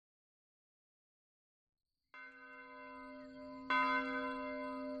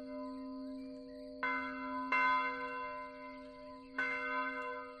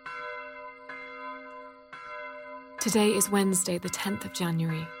Today is Wednesday, the 10th of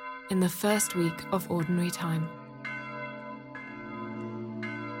January, in the first week of Ordinary Time.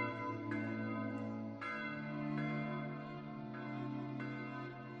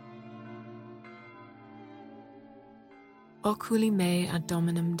 Oculi me ad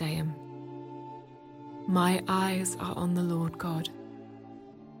Dominum Deum. My eyes are on the Lord God.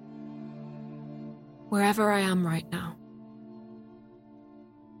 Wherever I am right now,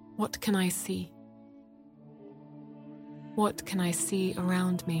 what can I see? What can I see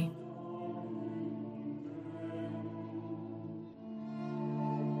around me?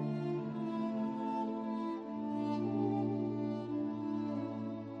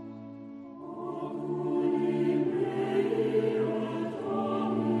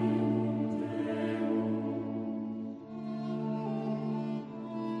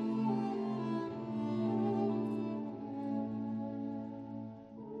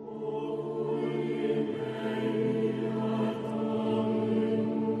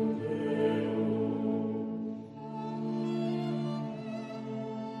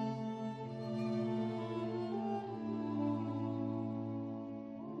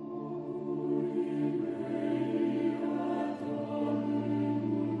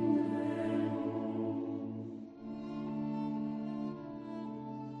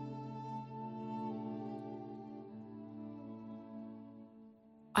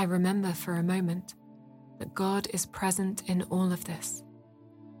 I remember for a moment that God is present in all of this,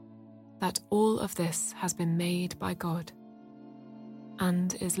 that all of this has been made by God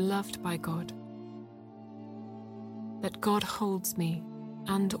and is loved by God, that God holds me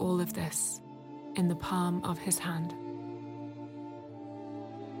and all of this in the palm of his hand.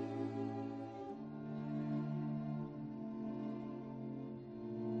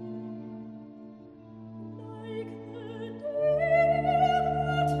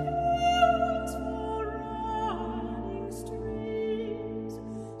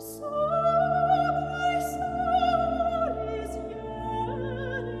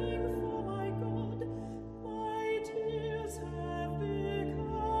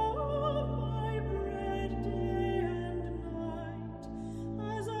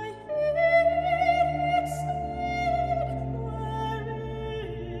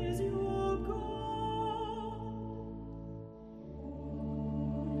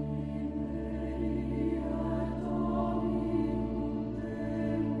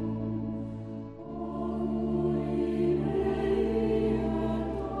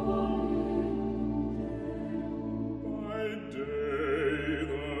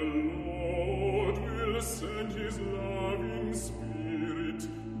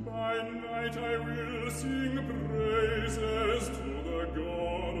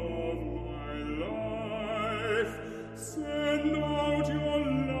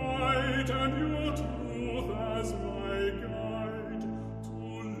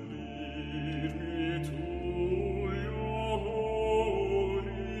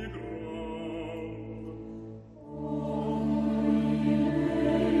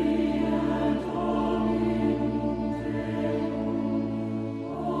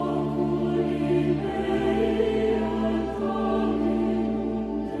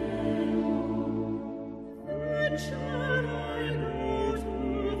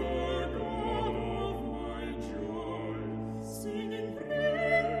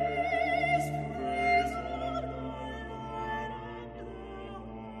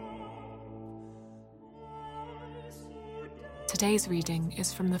 Today's reading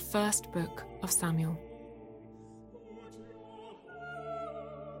is from the first book of Samuel.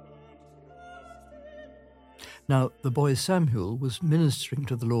 Now the boy Samuel was ministering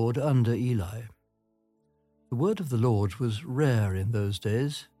to the Lord under Eli. The word of the Lord was rare in those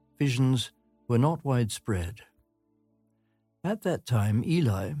days. Visions were not widespread. At that time,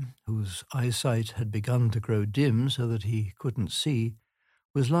 Eli, whose eyesight had begun to grow dim so that he couldn't see,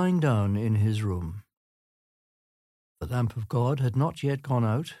 was lying down in his room. The lamp of God had not yet gone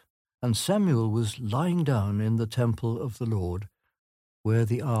out, and Samuel was lying down in the temple of the Lord, where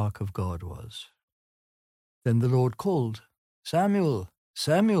the ark of God was. Then the Lord called, "Samuel,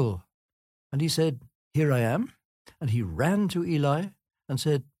 Samuel." And he said, "Here I am." And he ran to Eli and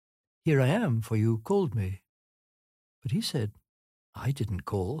said, "Here I am, for you called me." But he said, "I didn't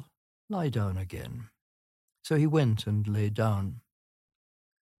call. Lie down again." So he went and lay down.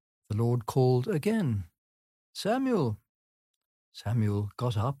 The Lord called again, "Samuel." Samuel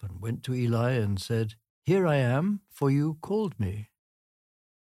got up and went to Eli and said, "Here I am, for you called me."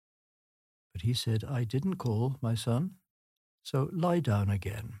 But he said, "I didn't call, my son, so lie down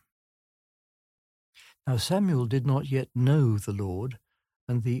again." Now Samuel did not yet know the Lord,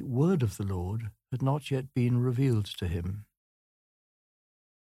 and the word of the Lord had not yet been revealed to him.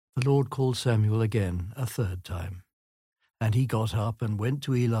 The Lord called Samuel again a third time, and he got up and went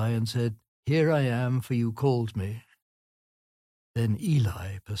to Eli and said, "Here I am, for you called me." Then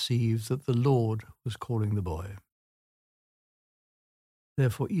Eli perceived that the Lord was calling the boy.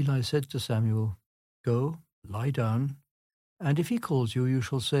 Therefore Eli said to Samuel, "Go, lie down, and if he calls you, you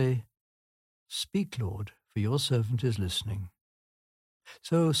shall say, 'Speak, Lord, for your servant is listening.'"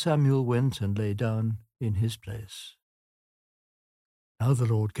 So Samuel went and lay down in his place. Now the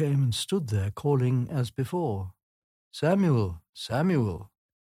Lord came and stood there, calling as before, "Samuel, Samuel."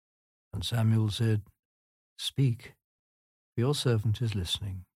 And Samuel said, "Speak, for your servant is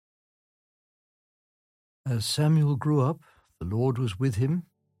listening." As Samuel grew up, the Lord was with him,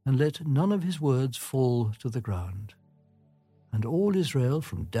 and let none of his words fall to the ground. And all Israel,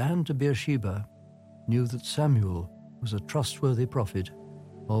 from Dan to Beersheba, knew that Samuel was a trustworthy prophet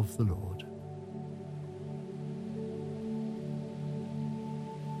of the Lord.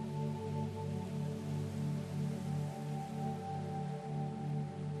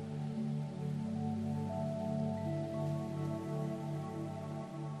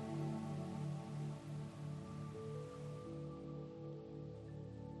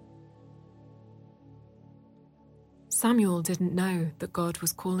 Samuel didn't know that God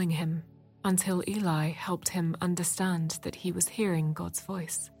was calling him until Eli helped him understand that he was hearing God's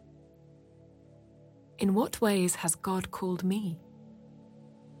voice. In what ways has God called me?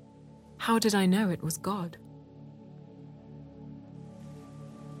 How did I know it was God?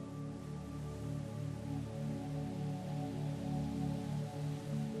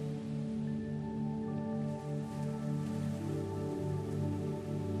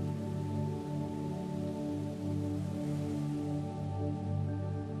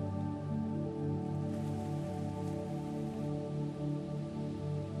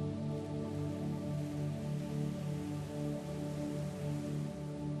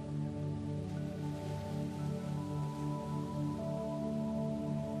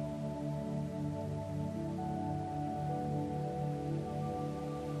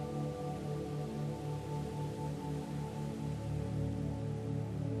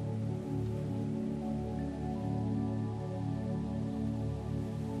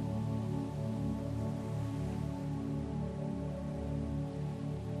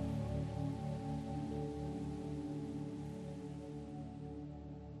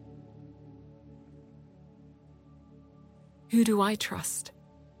 Who do I trust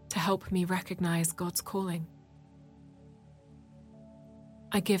to help me recognize God's calling?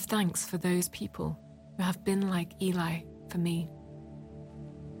 I give thanks for those people who have been like Eli for me.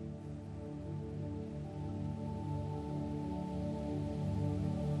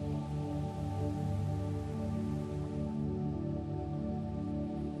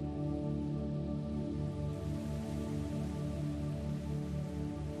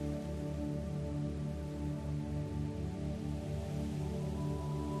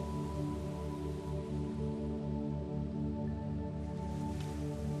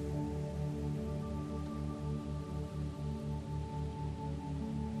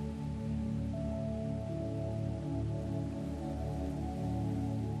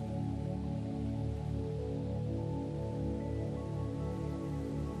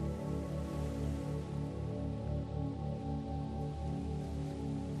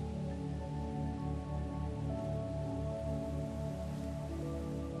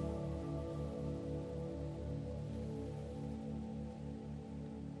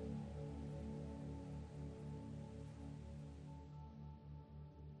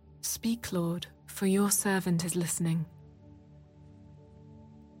 Speak, Lord, for your servant is listening.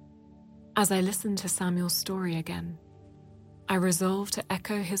 As I listen to Samuel's story again, I resolve to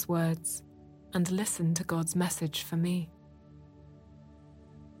echo his words and listen to God's message for me.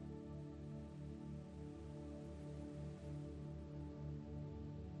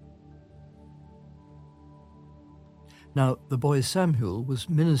 Now the boy Samuel was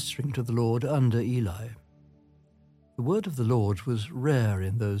ministering to the Lord under Eli. The word of the Lord was rare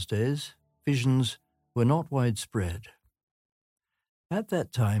in those days. Visions were not widespread. At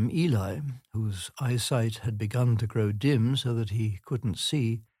that time, Eli, whose eyesight had begun to grow dim so that he couldn't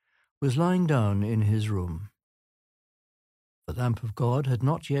see, was lying down in his room. The lamp of God had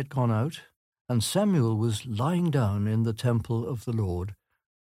not yet gone out, and Samuel was lying down in the temple of the Lord,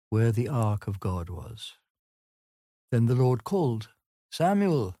 where the ark of God was. Then the Lord called,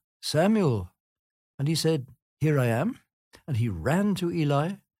 "Samuel, Samuel." And he said, "Here I am." And he ran to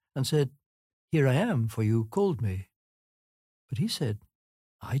Eli and said, "Here I am, for you called me." But he said,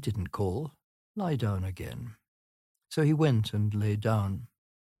 "I didn't call. Lie down again." So he went and lay down.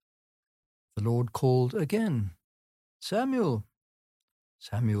 The Lord called again, "Samuel."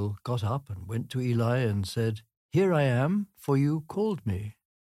 Samuel got up and went to Eli and said, "Here I am, for you called me."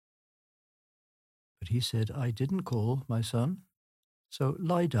 But he said, "I didn't call, my son, so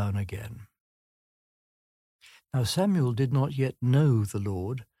lie down again." Now Samuel did not yet know the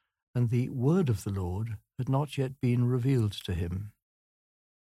Lord, and the word of the Lord had not yet been revealed to him.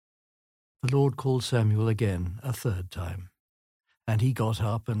 The Lord called Samuel again a third time, and he got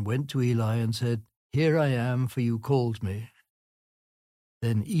up and went to Eli and said, "Here I am, for you called me."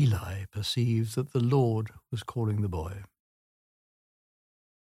 Then Eli perceived that the Lord was calling the boy.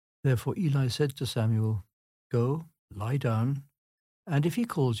 Therefore Eli said to Samuel, "Go, lie down, and if he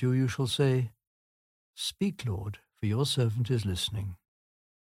calls you, you shall say, 'Speak, Lord, for your servant is listening.'"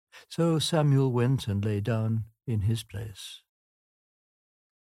 So Samuel went and lay down in his place.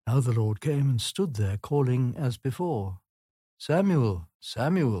 Now the Lord came and stood there, calling as before, "Samuel,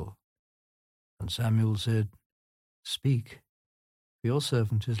 Samuel." And Samuel said, "Speak, for your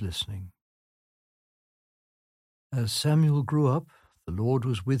servant is listening." As Samuel grew up, the Lord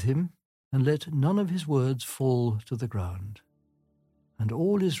was with him, and let none of his words fall to the ground. And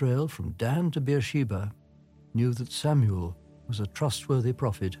all Israel, from Dan to Beersheba, knew that Samuel was a trustworthy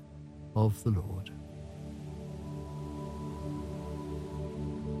prophet of the Lord.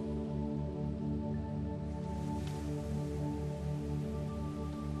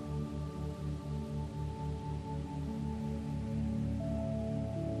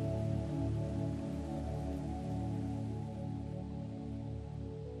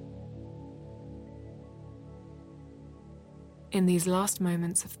 In these last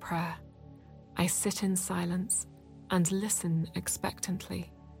moments of prayer, I sit in silence and listen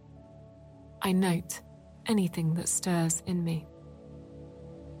expectantly. I note anything that stirs in me.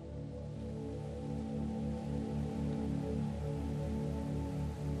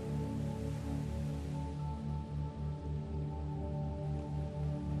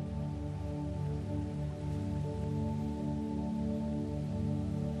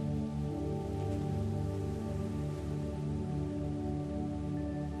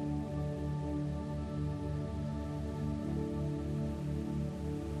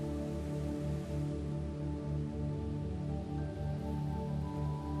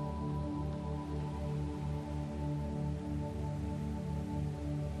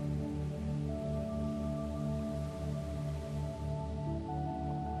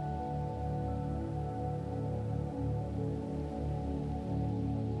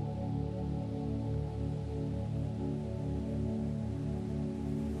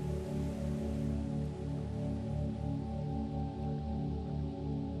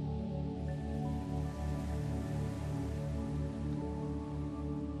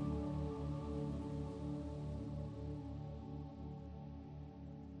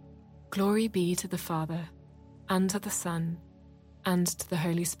 Glory be to the Father, and to the Son, and to the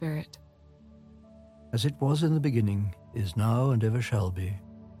Holy Spirit. As it was in the beginning, is now, and ever shall be,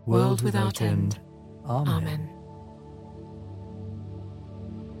 World without end. Amen. Amen.